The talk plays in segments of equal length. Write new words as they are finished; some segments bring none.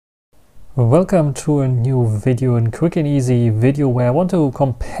Welcome to a new video, and quick and easy video where I want to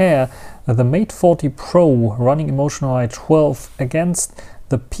compare the Mate 40 Pro running EMUI12 against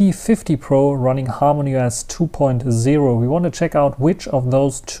the P50 Pro running HarmonyOS 2.0. We want to check out which of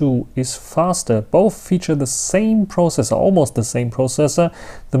those two is faster. Both feature the same processor, almost the same processor.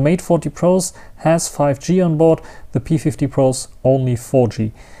 The Mate 40 Pros has 5G on board, the P50 Pros only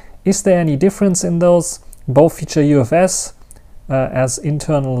 4G. Is there any difference in those? Both feature UFS as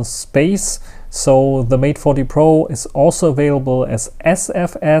internal space, so the Mate 40 Pro is also available as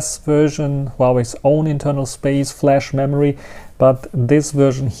SFS version, Huawei's own internal space flash memory, but this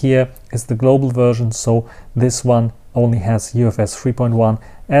version here is the global version, so this one only has UFS 3.1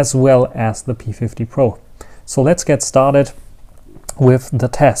 as well as the P50 Pro. So let's get started with the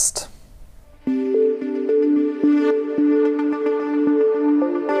test.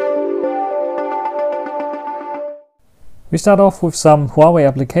 We start off with some Huawei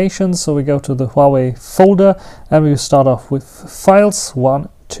applications, so we go to the Huawei folder and we start off with files 1,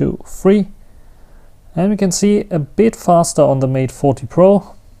 2, 3, and we can see a bit faster on the Mate 40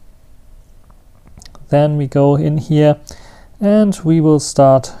 Pro. Then we go in here and we will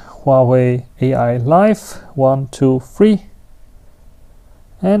start Huawei AI Live 1, 2, 3,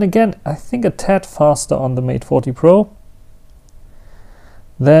 and again I think a tad faster on the Mate 40 Pro.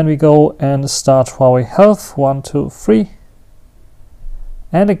 Then we go and start Huawei Health 1, 2, 3.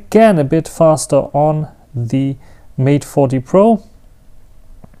 And again a bit faster on the Mate 40 Pro.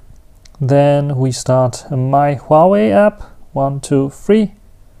 Then we start My Huawei app 1, 2, 3.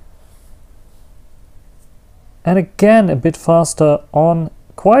 And again a bit faster on,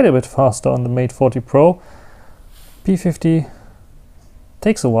 quite a bit faster on the Mate 40 Pro. P50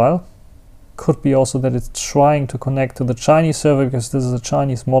 takes a while. Could be also that it's trying to connect to the Chinese server because this is a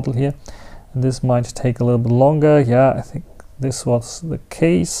Chinese model here. And this might take a little bit longer. Yeah, I think this was the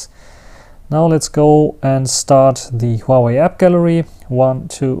case. Now let's go and start the Huawei app gallery 1,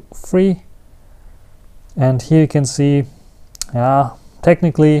 2, 3. And here you can see,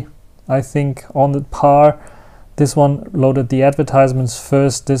 technically I think on the par. This one loaded the advertisements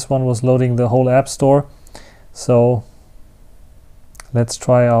first. This one was loading the whole app store. So let's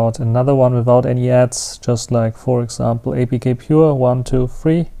try out another one without any ads, just like for example APK Pure 1, 2,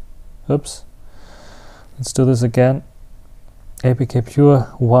 3. Oops. Let's do this again. APK Pure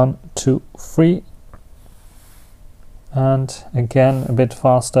 1, 2, 3, and again a bit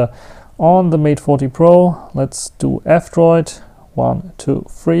faster on the Mate 40 Pro. Let's do F-Droid 1, 2,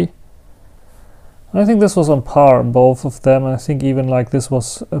 3. And I think this was on par, both of them. I think even like this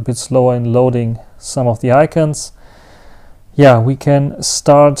was a bit slower in loading some of the icons. Yeah, we can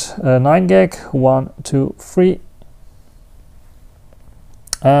start 9GAG 1, 2, 3.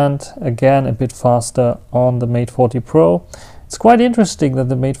 And again a bit faster on the Mate 40 Pro. It's quite interesting that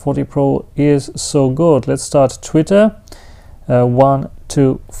the Mate 40 Pro is so good. Let's start Twitter 1,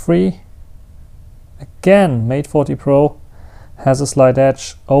 2, 3. Again, Mate 40 Pro has a slight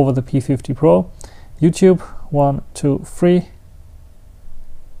edge over the P50 Pro. YouTube 1, 2, 3.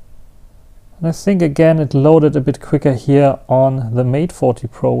 And I think again it loaded a bit quicker here on the Mate 40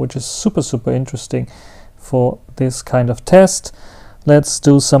 Pro, which is super interesting for this kind of test. Let's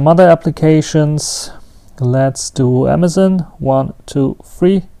do some other applications. Let's do Amazon 1, 2,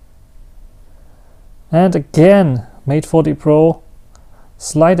 3. And again, Mate 40 Pro,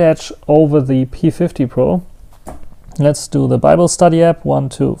 slight edge over the P50 Pro. Let's do the Bible study app 1,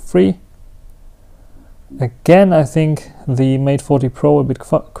 2, 3. Again, I think the Mate 40 Pro a bit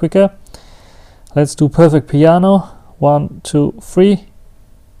quicker. Let's do Perfect Piano 1, 2, 3.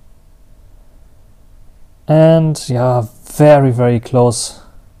 And yeah, very close.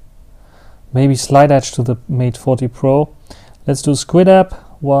 Maybe slight edge to the Mate 40 Pro. Let's do Squid app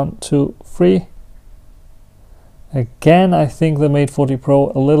 1, 2, 3. Again, I think the Mate 40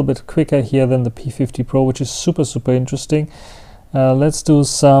 Pro a little bit quicker here than the P50 Pro, which is super interesting. Let's do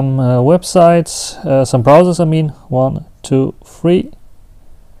some websites, some browsers I mean, 1, 2, 3.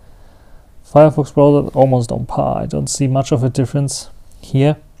 Firefox browser almost on par. I don't see much of a difference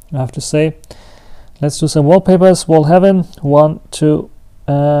here, I have to say. Let's do some wallpapers, Wall Heaven 1, 2,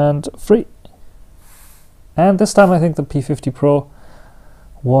 and 3. And this time I think the P50 Pro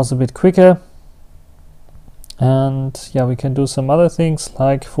was a bit quicker. And yeah, we can do some other things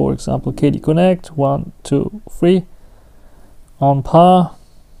like for example KD Connect 1, 2, 3 on par.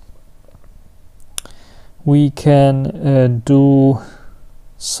 We can do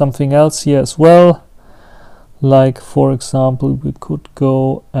something else here as well, like for example we could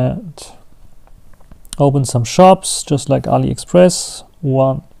go and open some shops just like AliExpress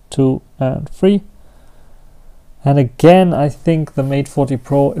 1, 2, and 3. And again, I think the Mate 40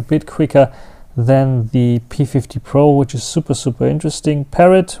 Pro a bit quicker than the P50 Pro, which is super interesting.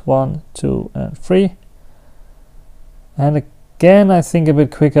 Parrot 1, 2, and 3. And again, I think a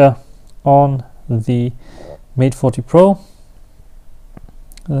bit quicker on the Mate 40 Pro.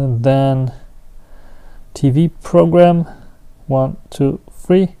 And then TV program 1, 2,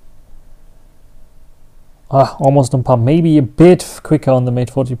 3. Almost on par, maybe a bit quicker on the Mate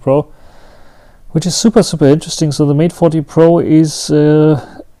 40 Pro, which is super interesting. So the Mate 40 Pro is,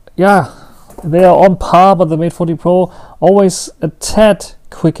 yeah, they are on par, but the Mate 40 Pro always a tad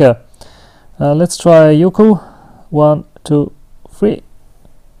quicker. Let's try Yoku. 1, 2, 3.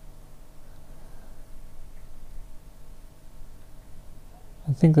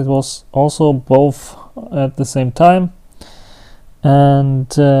 I think it was also both at the same time. And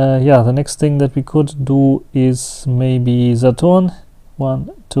yeah, the next thing that we could do is maybe Saturn. 1,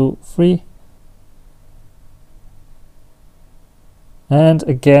 2, 3. And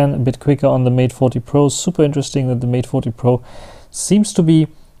again, a bit quicker on the Mate 40 Pro. Super interesting that the Mate 40 Pro seems to be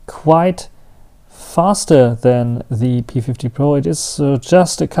quite faster than the P50 Pro. It is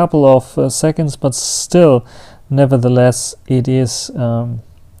just a couple of seconds, but still, nevertheless, it is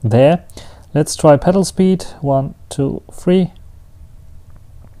there. Let's try pedal speed. 1, 2, 3.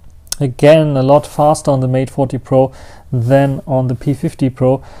 Again, a lot faster on the Mate 40 Pro than on the P50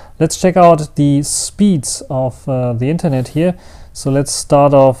 Pro. Let's check out the speeds of the internet here. So let's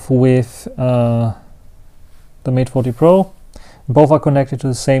start off with the Mate 40 Pro. Both are connected to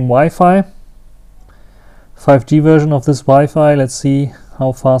the same Wi-Fi. 5G version of this Wi-Fi. Let's see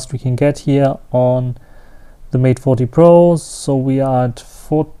how fast we can get here on the Mate 40 Pro. So we are at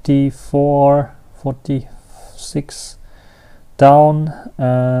 44, 46 down,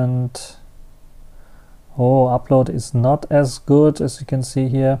 and upload is not as good as you can see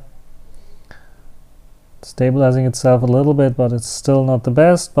here. Stabilizing itself a little bit, but it's still not the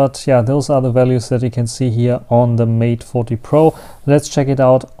best. But yeah, those are the values that you can see here on the Mate 40 Pro. Let's check it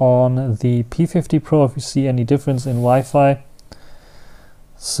out on the P50 Pro if you see any difference in Wi-Fi.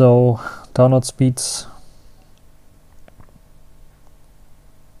 So download speeds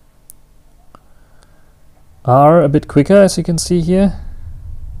are a bit quicker, as you can see here.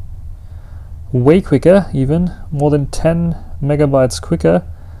 Way quicker, even more than 10 megabytes quicker.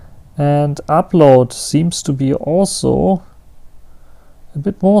 And upload seems to be also a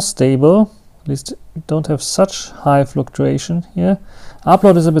bit more stable. At least we don't have such high fluctuation here.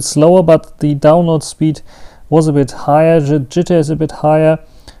 Upload is a bit slower, but the download speed was a bit higher. Jitter is a bit higher.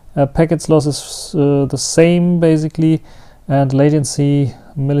 Packets loss is the same basically, and latency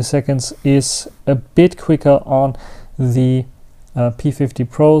milliseconds is a bit quicker on the P50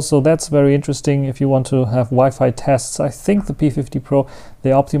 Pro. So that's very interesting if you want to have Wi-Fi tests. I think the P50 Pro, they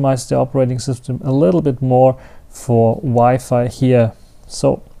optimized the operating system a little bit more for Wi-Fi here.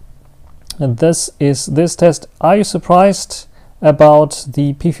 So, and this is this test. Are you surprised about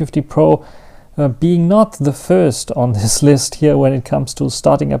the P50 Pro being not the first on this list here when it comes to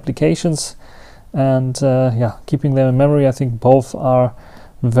starting applications and yeah, keeping them in memory? I think both are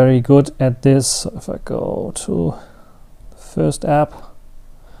very good at this. So if I go to the first app,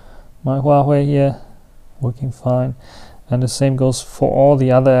 my Huawei here, working fine. And the same goes for all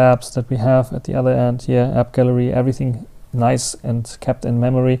the other apps that we have at the other end here. App gallery, everything nice and kept in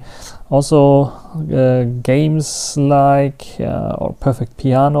memory. Also games like or Perfect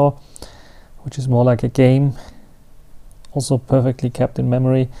Piano, which is more like a game, also perfectly kept in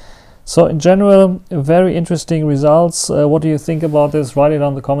memory. So in general, very interesting results. What do you think about this? Write it down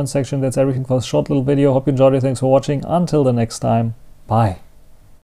in the comment section. That's everything for this short little video. Hope you enjoyed it. Thanks for watching. Until the next time. Bye.